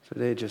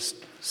Today just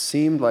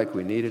seemed like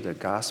we needed a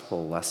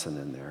gospel lesson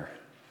in there.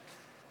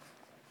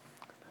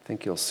 I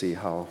think you'll see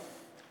how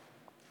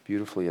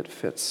beautifully it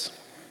fits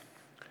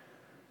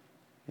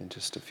in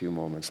just a few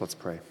moments. Let's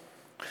pray.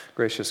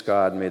 Gracious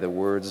God, may the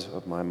words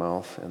of my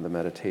mouth and the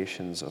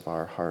meditations of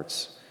our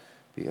hearts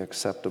be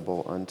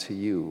acceptable unto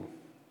you,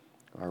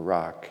 our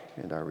rock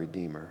and our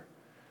Redeemer.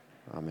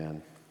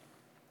 Amen.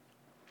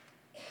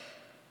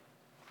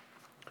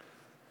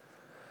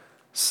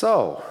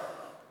 So,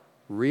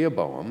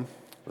 Rehoboam,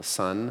 the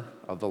son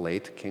of the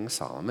late King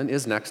Solomon,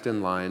 is next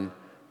in line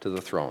to the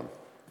throne.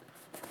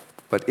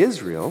 But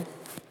Israel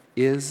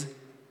is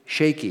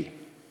shaky.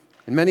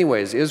 In many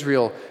ways,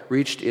 Israel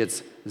reached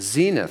its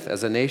zenith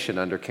as a nation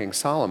under King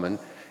Solomon,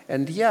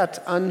 and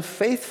yet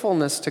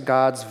unfaithfulness to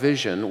God's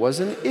vision was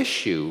an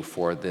issue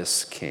for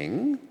this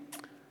king.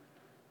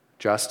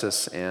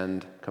 Justice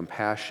and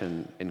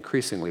compassion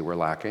increasingly were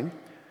lacking.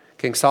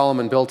 King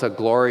Solomon built a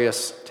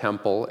glorious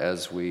temple,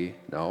 as we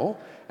know,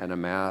 and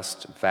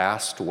amassed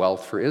vast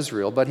wealth for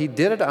Israel, but he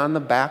did it on the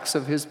backs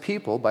of his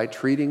people by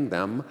treating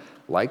them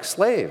like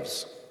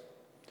slaves.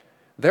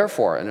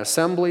 Therefore, an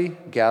assembly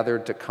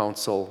gathered to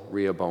counsel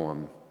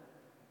Rehoboam,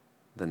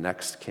 the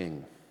next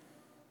king.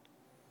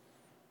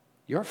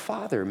 Your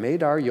father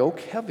made our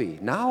yoke heavy.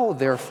 Now,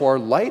 therefore,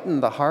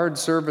 lighten the hard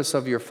service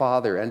of your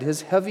father and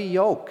his heavy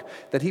yoke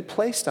that he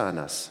placed on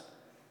us,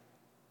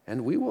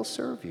 and we will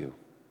serve you.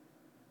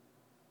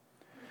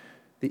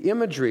 The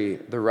imagery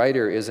the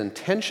writer is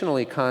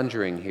intentionally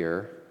conjuring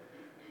here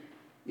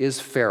is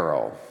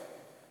Pharaoh,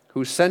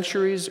 who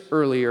centuries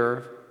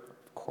earlier,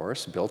 of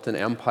course, built an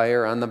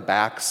empire on the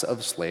backs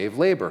of slave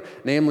labor,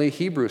 namely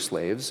Hebrew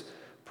slaves,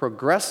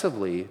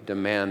 progressively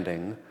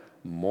demanding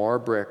more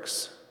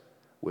bricks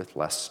with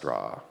less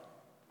straw.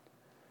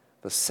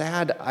 The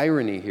sad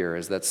irony here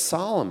is that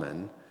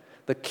Solomon,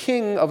 the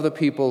king of the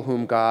people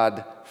whom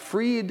God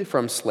freed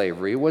from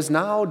slavery, was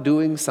now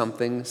doing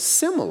something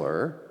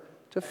similar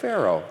to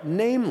Pharaoh,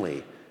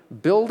 namely,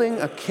 building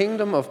a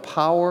kingdom of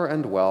power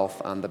and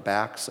wealth on the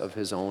backs of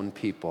his own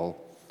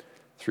people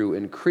through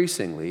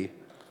increasingly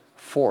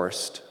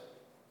forced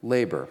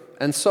labor.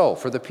 And so,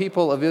 for the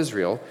people of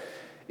Israel,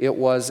 it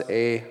was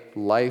a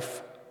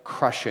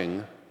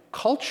life-crushing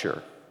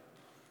culture.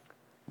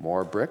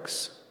 More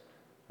bricks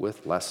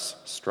with less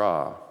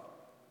straw.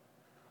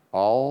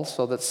 All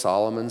so that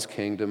Solomon's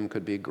kingdom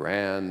could be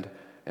grand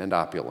and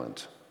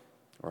opulent,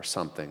 or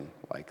something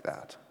like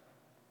that.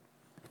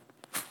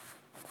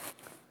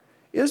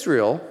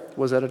 Israel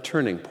was at a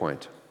turning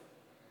point.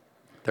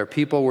 Their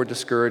people were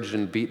discouraged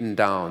and beaten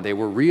down. They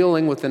were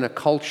reeling within a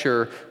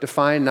culture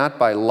defined not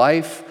by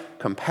life,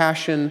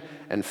 compassion,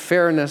 and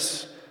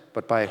fairness,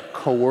 but by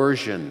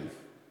coercion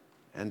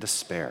and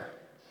despair.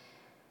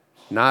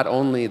 Not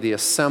only the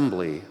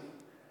assembly,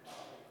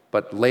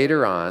 but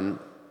later on,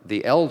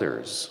 the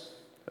elders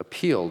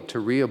appealed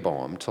to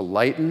Rehoboam to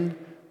lighten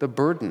the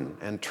burden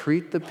and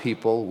treat the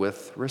people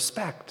with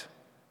respect.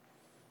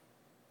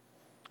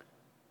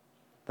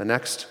 The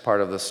next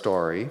part of the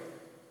story,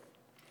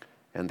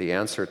 and the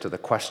answer to the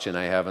question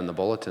I have in the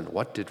bulletin,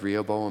 what did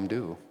Rehoboam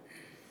do,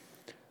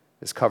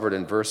 is covered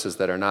in verses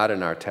that are not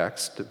in our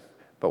text,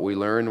 but we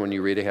learn when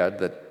you read ahead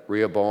that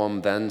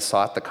Rehoboam then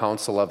sought the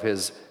counsel of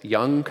his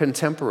young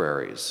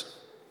contemporaries,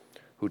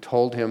 who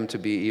told him to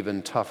be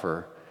even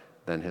tougher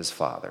than his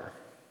father.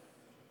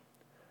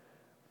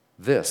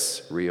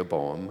 This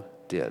Rehoboam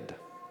did.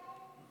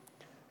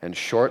 And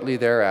shortly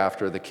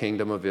thereafter, the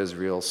kingdom of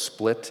Israel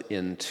split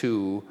in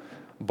two,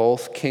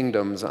 both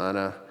kingdoms on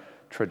a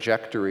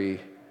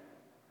trajectory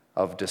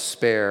of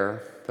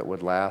despair that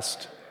would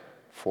last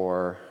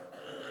for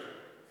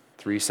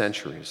 3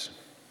 centuries.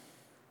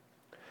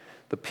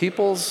 The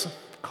people's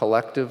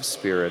collective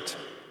spirit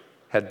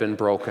had been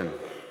broken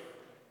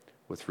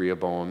with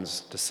Rehoboam's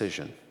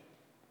decision.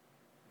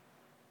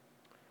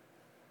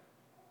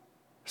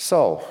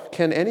 So,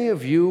 can any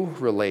of you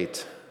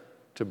relate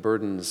to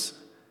burdens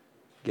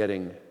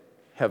getting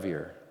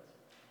heavier?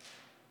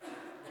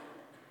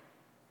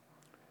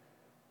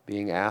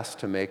 Being asked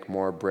to make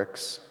more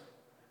bricks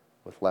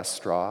with less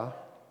straw,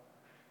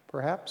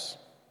 perhaps,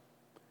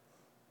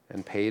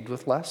 and paid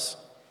with less?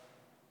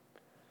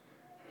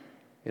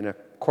 In a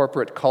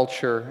corporate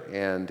culture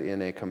and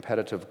in a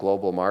competitive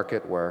global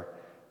market where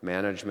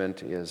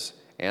management is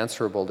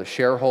answerable to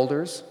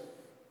shareholders,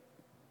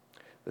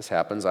 this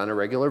happens on a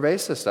regular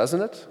basis,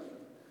 doesn't it?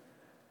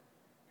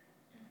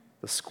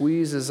 The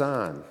squeeze is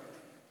on.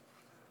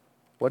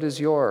 What is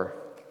your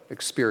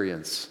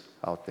experience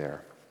out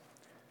there?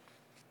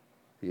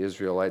 The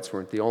Israelites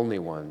weren't the only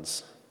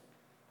ones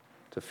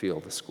to feel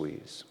the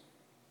squeeze.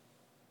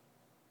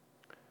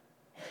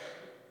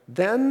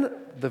 Then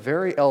the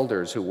very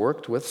elders who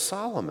worked with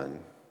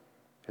Solomon,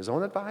 his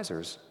own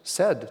advisors,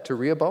 said to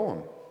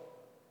Rehoboam,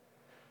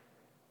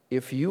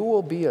 "If you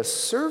will be a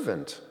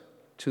servant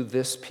to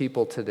this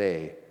people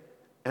today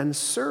and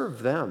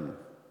serve them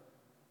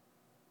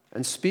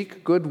and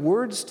speak good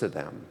words to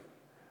them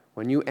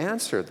when you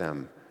answer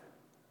them,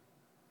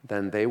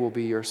 then they will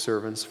be your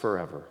servants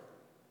forever."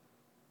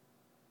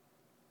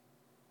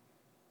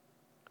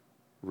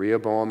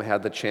 Rehoboam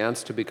had the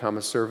chance to become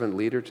a servant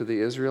leader to the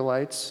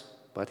Israelites,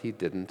 but he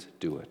didn't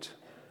do it.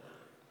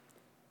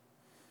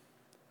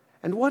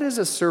 And what is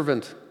a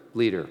servant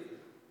leader?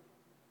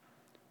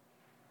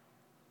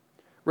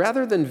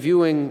 Rather than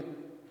viewing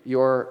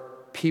your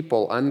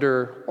people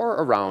under or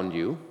around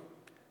you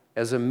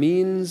as a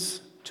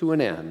means to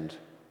an end,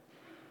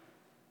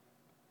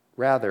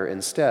 rather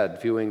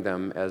instead viewing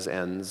them as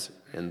ends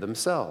in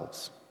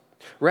themselves.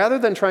 Rather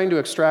than trying to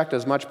extract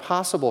as much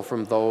possible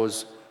from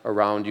those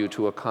around you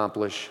to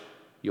accomplish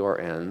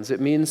your ends,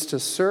 it means to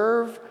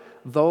serve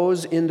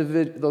those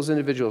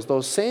individuals,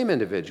 those same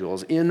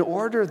individuals, in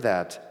order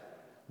that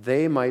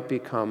they might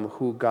become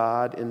who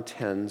God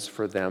intends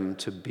for them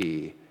to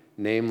be,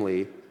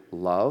 namely,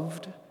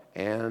 loved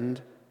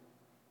and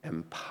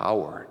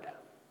empowered.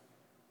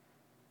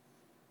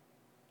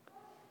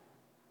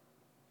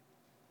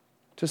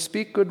 To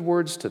speak good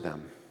words to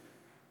them,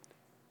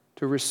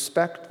 to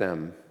respect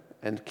them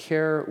and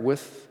care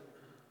with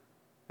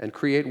and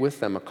create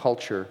with them a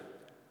culture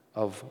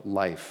of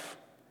life.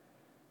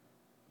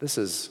 This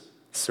is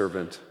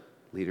servant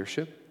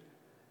leadership.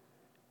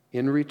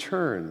 In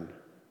return,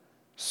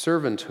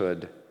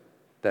 servanthood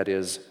that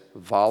is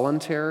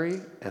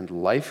voluntary and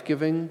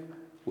life-giving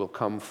will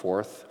come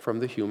forth from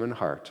the human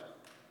heart.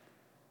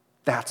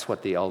 That's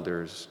what the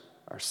elders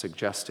are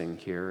suggesting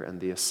here in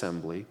the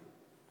assembly.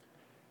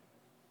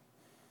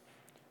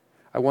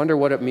 I wonder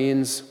what it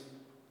means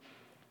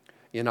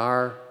in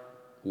our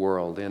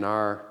world, in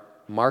our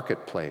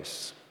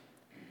marketplace,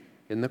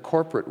 in the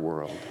corporate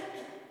world,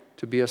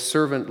 to be a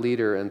servant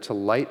leader and to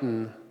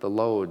lighten the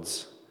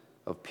loads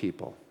of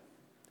people.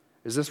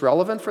 Is this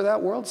relevant for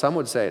that world? Some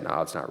would say,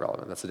 no, it's not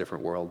relevant. That's a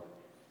different world.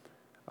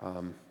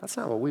 That's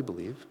not what we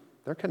believe.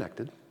 They're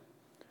connected.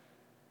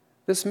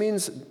 This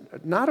means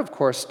not, of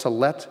course, to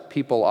let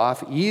people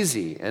off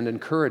easy and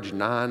encourage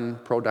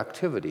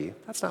non-productivity.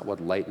 That's not what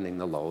lightening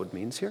the load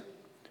means here.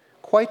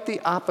 Quite the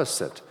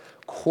opposite.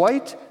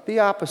 Quite the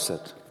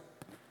opposite.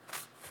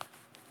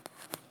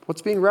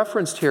 What's being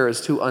referenced here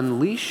is to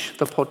unleash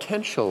the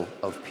potential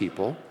of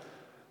people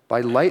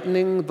by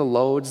lightening the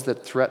loads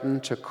that threaten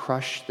to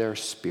crush their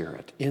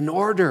spirit in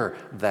order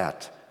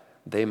that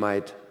they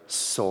might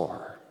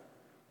soar.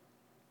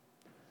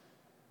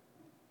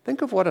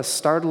 Think of what a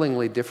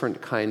startlingly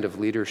different kind of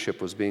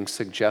leadership was being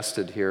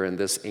suggested here in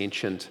this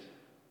ancient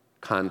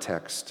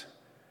context.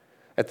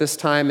 At this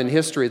time in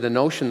history, the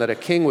notion that a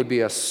king would be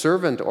a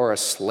servant or a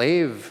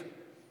slave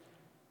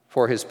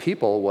for his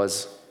people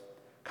was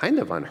kind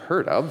of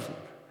unheard of.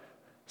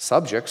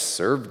 Subjects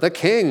served the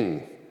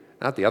king,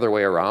 not the other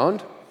way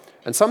around.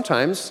 And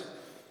sometimes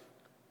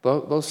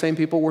those same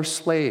people were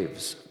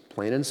slaves,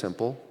 plain and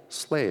simple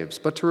slaves.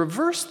 But to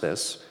reverse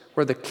this,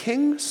 where the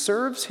king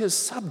serves his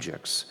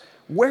subjects,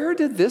 where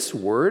did this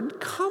word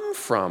come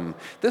from?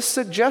 This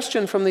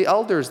suggestion from the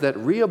elders that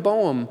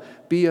Rehoboam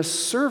be a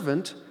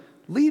servant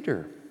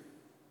leader.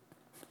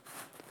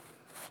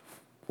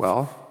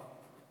 Well,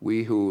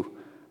 we who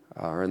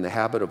are in the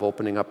habit of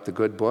opening up the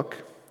good book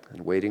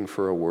and waiting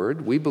for a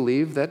word, we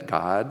believe that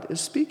God is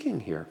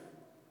speaking here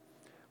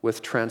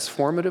with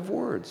transformative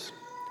words.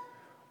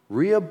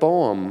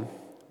 Rehoboam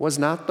was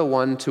not the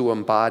one to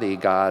embody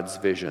God's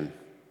vision,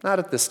 not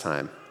at this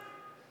time.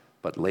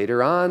 But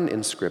later on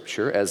in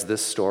Scripture, as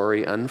this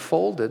story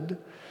unfolded,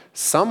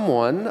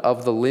 someone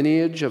of the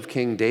lineage of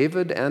King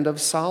David and of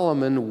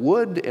Solomon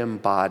would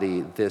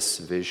embody this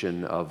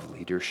vision of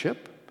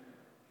leadership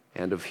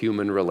and of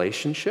human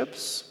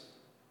relationships.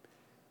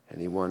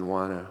 Anyone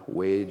want to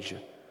wage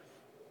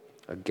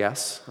a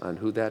guess on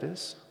who that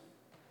is?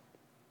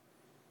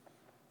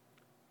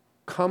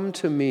 Come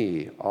to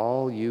me,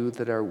 all you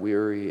that are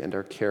weary and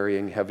are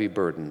carrying heavy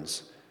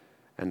burdens,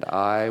 and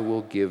I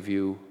will give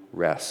you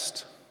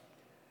rest.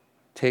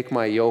 Take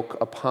my yoke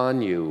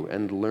upon you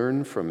and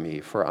learn from me,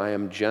 for I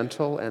am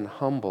gentle and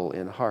humble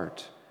in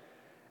heart,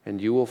 and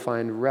you will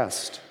find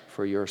rest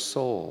for your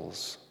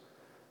souls.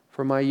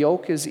 For my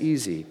yoke is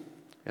easy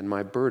and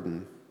my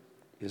burden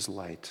is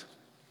light.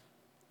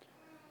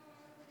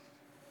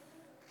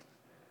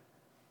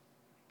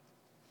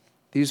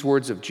 These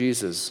words of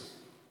Jesus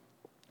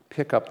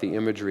pick up the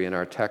imagery in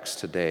our text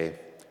today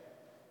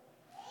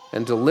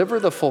and deliver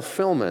the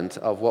fulfillment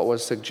of what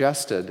was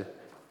suggested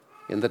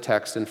in the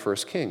text in 1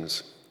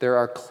 Kings. There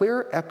are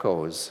clear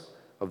echoes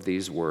of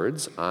these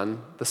words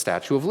on the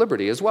Statue of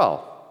Liberty as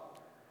well.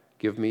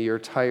 Give me your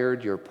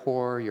tired, your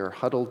poor, your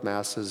huddled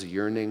masses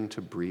yearning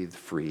to breathe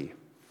free.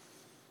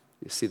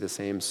 You see the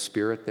same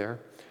spirit there?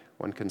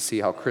 One can see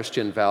how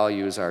Christian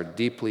values are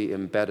deeply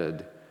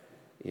embedded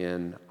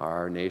in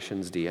our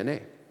nation's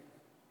DNA.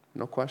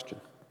 No question.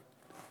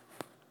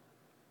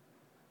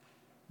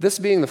 This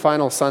being the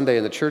final Sunday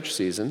in the church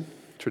season,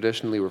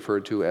 traditionally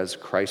referred to as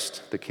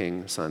Christ the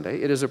King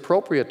Sunday, it is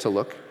appropriate to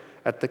look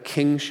at the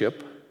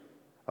kingship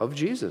of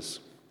Jesus.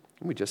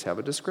 We just have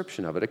a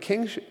description of it. A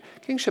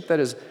kingship that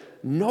is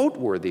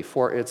noteworthy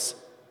for its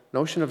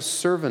notion of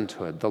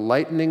servanthood, the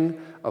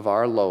lightening of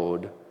our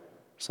load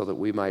so that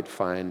we might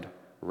find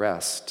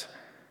rest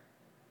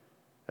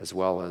as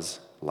well as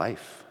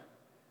life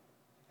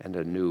and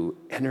a new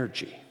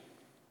energy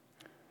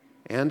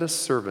and a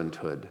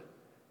servanthood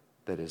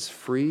that is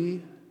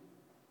free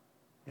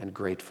and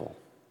grateful.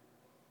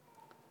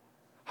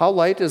 How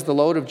light is the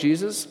load of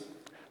Jesus?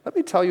 Let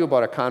me tell you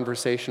about a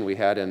conversation we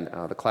had in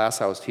the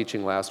class I was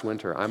teaching last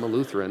winter. I'm a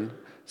Lutheran,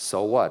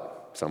 so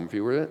what? Some of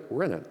you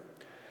were in it.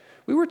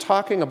 We were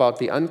talking about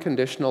the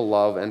unconditional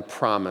love and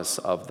promise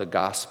of the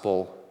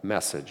gospel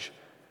message,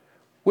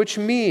 which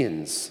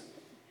means,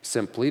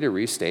 simply to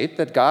restate,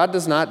 that God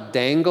does not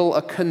dangle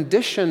a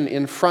condition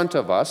in front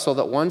of us so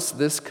that once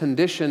this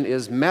condition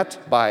is met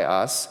by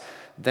us,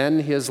 then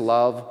his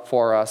love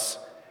for us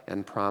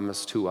and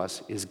promise to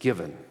us is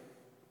given.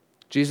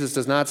 Jesus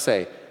does not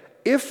say,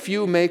 if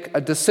you make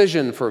a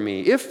decision for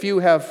me, if you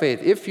have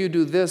faith, if you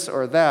do this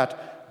or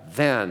that,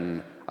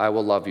 then I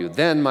will love you.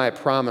 Then my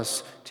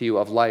promise to you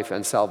of life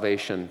and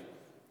salvation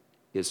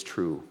is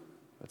true,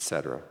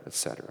 etc.,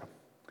 etc.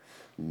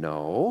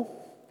 No.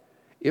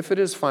 If it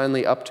is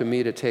finally up to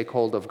me to take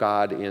hold of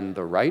God in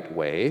the right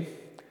way,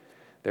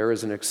 there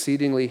is an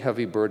exceedingly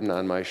heavy burden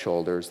on my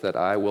shoulders that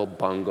I will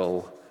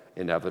bungle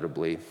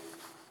inevitably.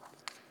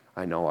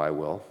 I know I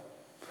will.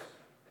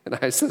 And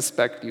I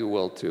suspect you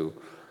will too.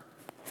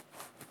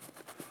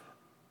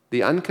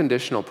 The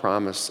unconditional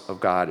promise of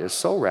God is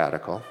so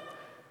radical.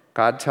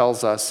 God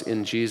tells us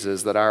in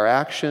Jesus that our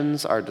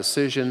actions, our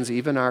decisions,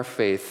 even our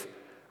faith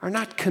are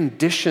not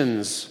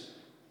conditions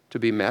to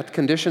be met,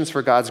 conditions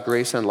for God's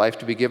grace and life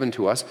to be given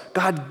to us.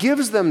 God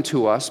gives them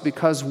to us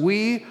because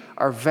we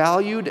are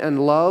valued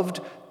and loved,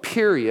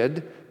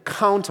 period.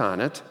 Count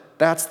on it.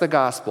 That's the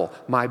gospel.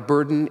 My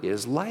burden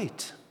is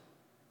light,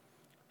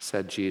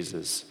 said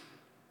Jesus.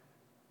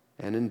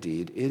 And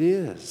indeed it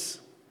is.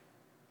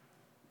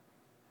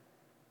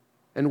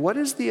 And what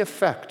is the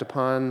effect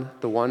upon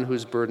the one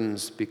whose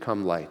burdens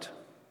become light?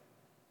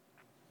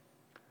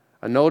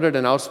 A noted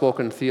and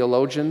outspoken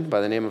theologian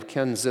by the name of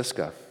Ken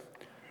Ziska,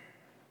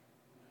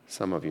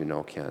 some of you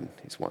know Ken,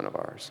 he's one of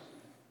ours,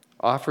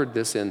 offered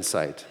this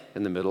insight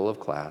in the middle of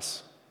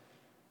class.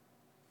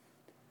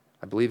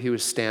 I believe he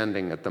was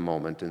standing at the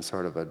moment in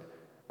sort of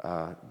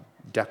a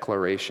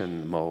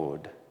declaration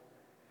mode.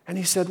 And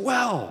he said,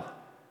 well,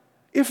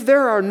 if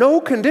there are no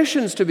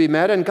conditions to be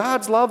met and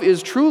God's love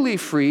is truly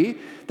free,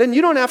 then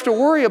you don't have to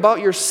worry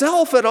about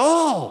yourself at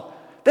all.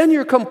 Then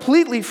you're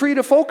completely free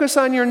to focus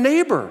on your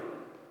neighbor,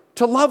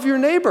 to love your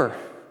neighbor.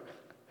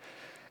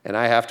 And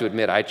I have to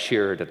admit, I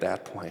cheered at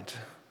that point.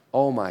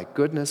 Oh my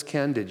goodness,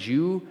 Ken, did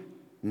you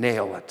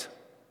nail it?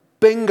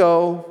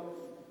 Bingo!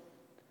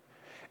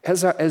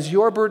 As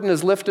your burden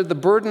is lifted, the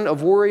burden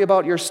of worry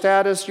about your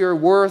status, your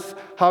worth,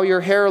 how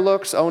your hair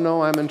looks, oh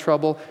no, I'm in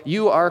trouble,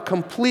 you are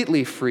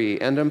completely free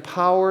and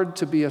empowered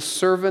to be a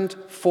servant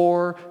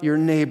for your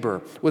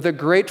neighbor with a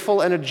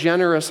grateful and a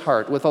generous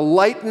heart, with a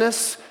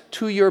lightness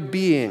to your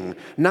being,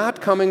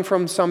 not coming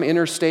from some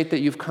inner state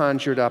that you've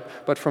conjured up,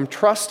 but from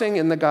trusting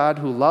in the God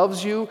who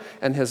loves you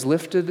and has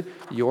lifted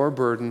your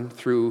burden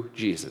through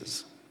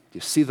Jesus.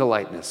 You see the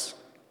lightness,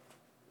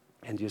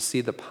 and you see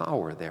the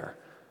power there.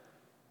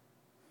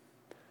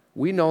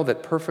 We know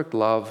that perfect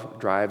love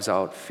drives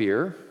out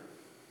fear.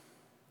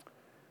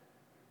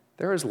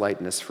 There is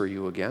lightness for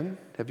you again.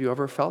 Have you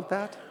ever felt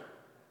that?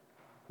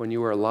 When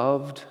you are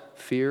loved,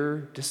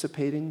 fear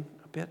dissipating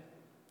a bit?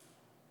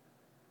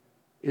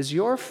 Is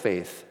your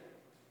faith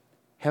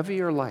heavy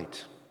or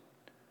light?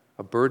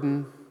 A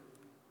burden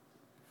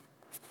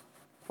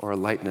or a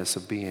lightness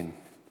of being?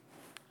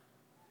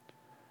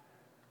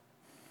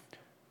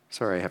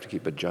 Sorry, I have to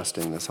keep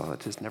adjusting this all.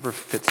 It just never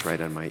fits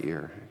right on my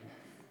ear.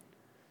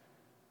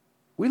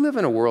 We live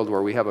in a world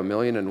where we have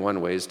 1,000,001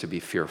 ways to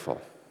be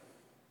fearful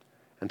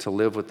and to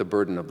live with the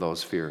burden of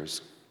those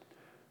fears.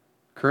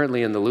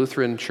 Currently in the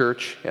Lutheran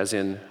Church, as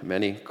in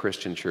many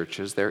Christian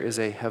churches, there is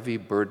a heavy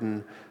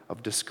burden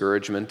of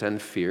discouragement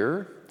and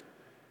fear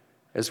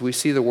as we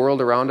see the world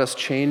around us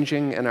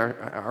changing and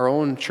our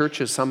own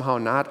church is somehow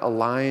not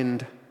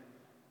aligned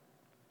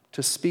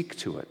to speak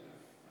to it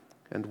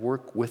and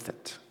work with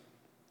it.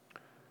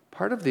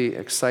 Part of the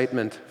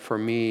excitement for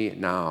me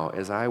now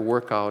as I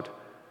work out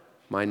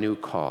my new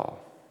call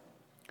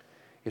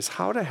is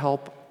how to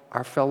help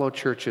our fellow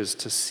churches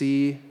to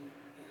see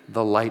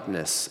the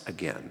lightness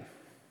again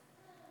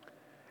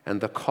and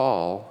the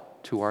call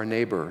to our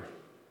neighbor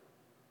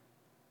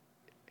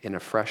in a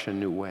fresh and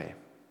new way,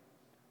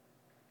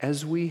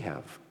 as we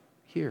have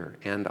here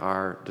and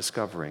are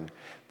discovering.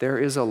 There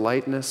is a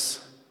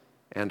lightness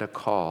and a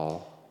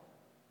call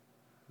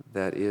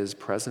that is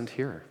present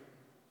here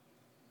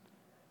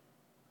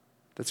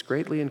that's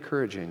greatly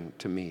encouraging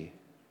to me,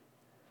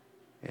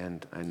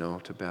 and I know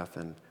to Beth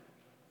and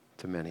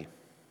to many.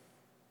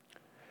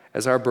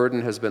 As our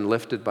burden has been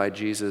lifted by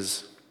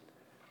Jesus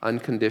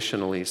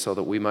unconditionally so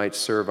that we might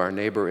serve our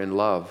neighbor in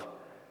love,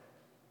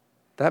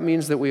 that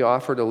means that we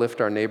offer to lift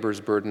our neighbor's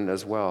burden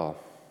as well.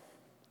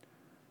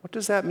 What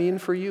does that mean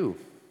for you?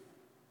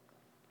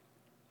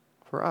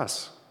 For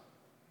us?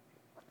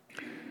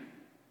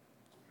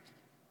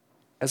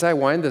 As I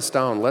wind this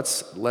down,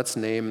 let's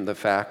name the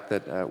fact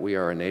that we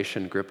are a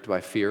nation gripped by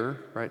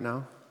fear right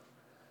now.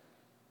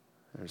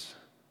 There's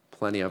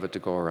Plenty of it to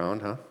go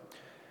around, huh?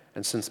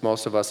 And since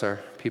most of us are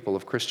people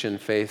of Christian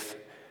faith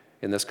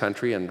in this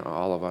country, and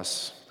all of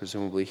us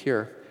presumably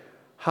here,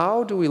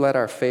 how do we let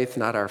our faith,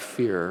 not our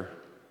fear,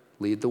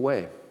 lead the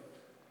way?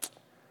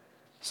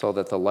 So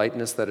that the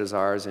lightness that is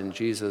ours in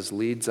Jesus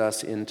leads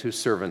us into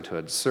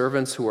servanthood,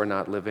 servants who are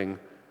not living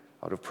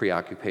out of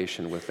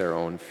preoccupation with their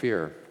own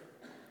fear.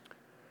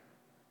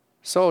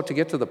 So, to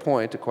get to the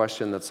point, a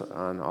question that's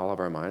on all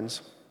of our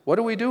minds, what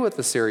do we do with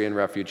the Syrian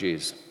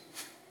refugees?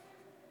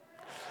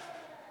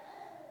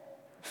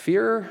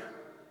 Fear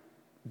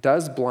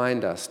does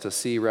blind us to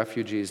see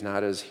refugees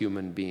not as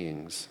human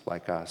beings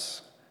like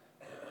us,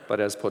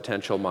 but as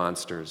potential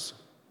monsters.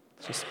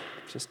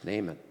 Just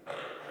name it.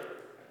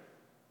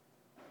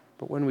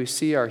 But when we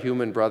see our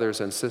human brothers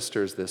and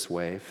sisters this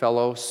way,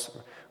 fellow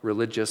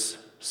religious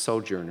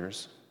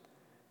sojourners,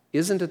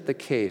 isn't it the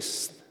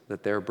case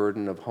that their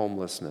burden of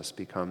homelessness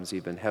becomes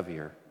even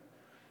heavier?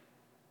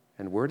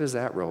 And where does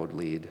that road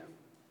lead?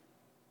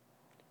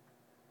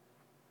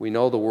 We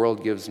know the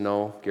world gives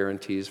no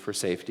guarantees for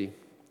safety.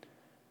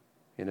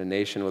 In a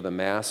nation with a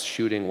mass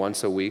shooting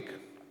once a week,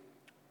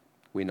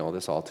 we know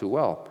this all too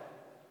well.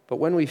 But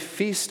when we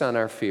feast on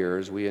our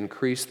fears, we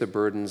increase the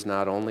burdens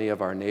not only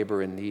of our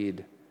neighbor in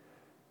need,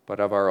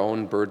 but of our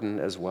own burden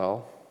as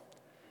well,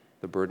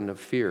 the burden of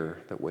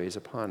fear that weighs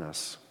upon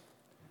us.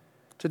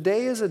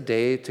 Today is a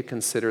day to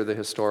consider the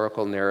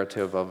historical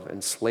narrative of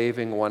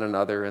enslaving one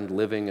another and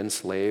living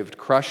enslaved,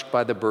 crushed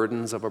by the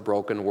burdens of a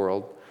broken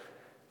world.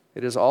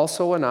 It is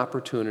also an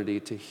opportunity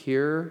to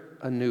hear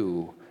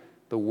anew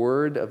the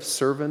word of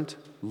servant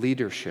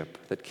leadership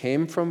that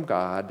came from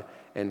God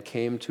and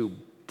came to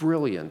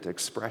brilliant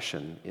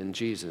expression in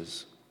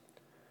Jesus,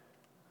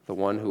 the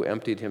one who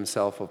emptied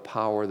himself of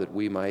power that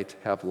we might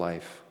have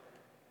life.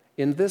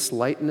 In this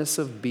lightness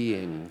of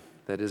being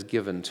that is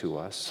given to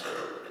us,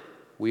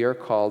 we are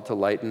called to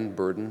lighten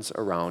burdens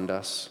around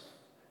us,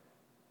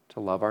 to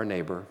love our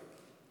neighbor,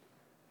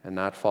 and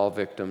not fall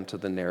victim to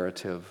the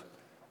narrative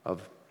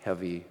of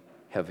heavy,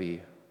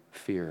 heavy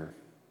fear.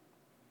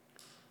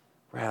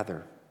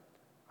 Rather,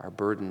 our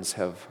burdens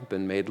have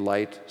been made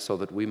light so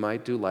that we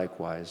might do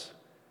likewise,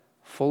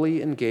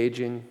 fully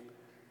engaging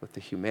with the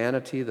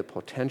humanity, the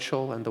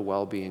potential, and the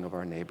well-being of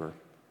our neighbor.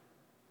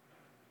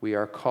 We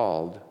are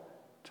called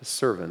to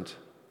servant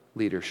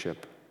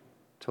leadership,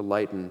 to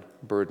lighten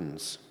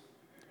burdens.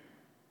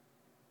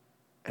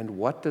 And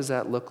what does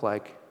that look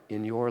like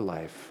in your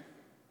life?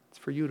 It's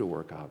for you to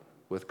work out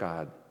with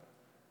God.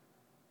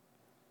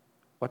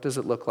 What does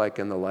it look like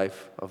in the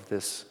life of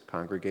this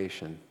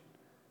congregation?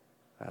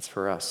 That's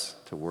for us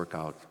to work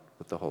out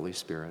with the Holy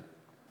Spirit.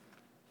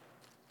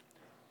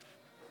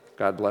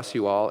 God bless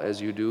you all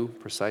as you do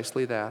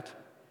precisely that.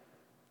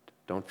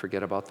 Don't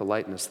forget about the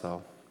lightness,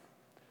 though.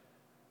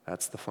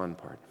 That's the fun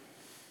part.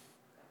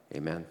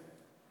 Amen.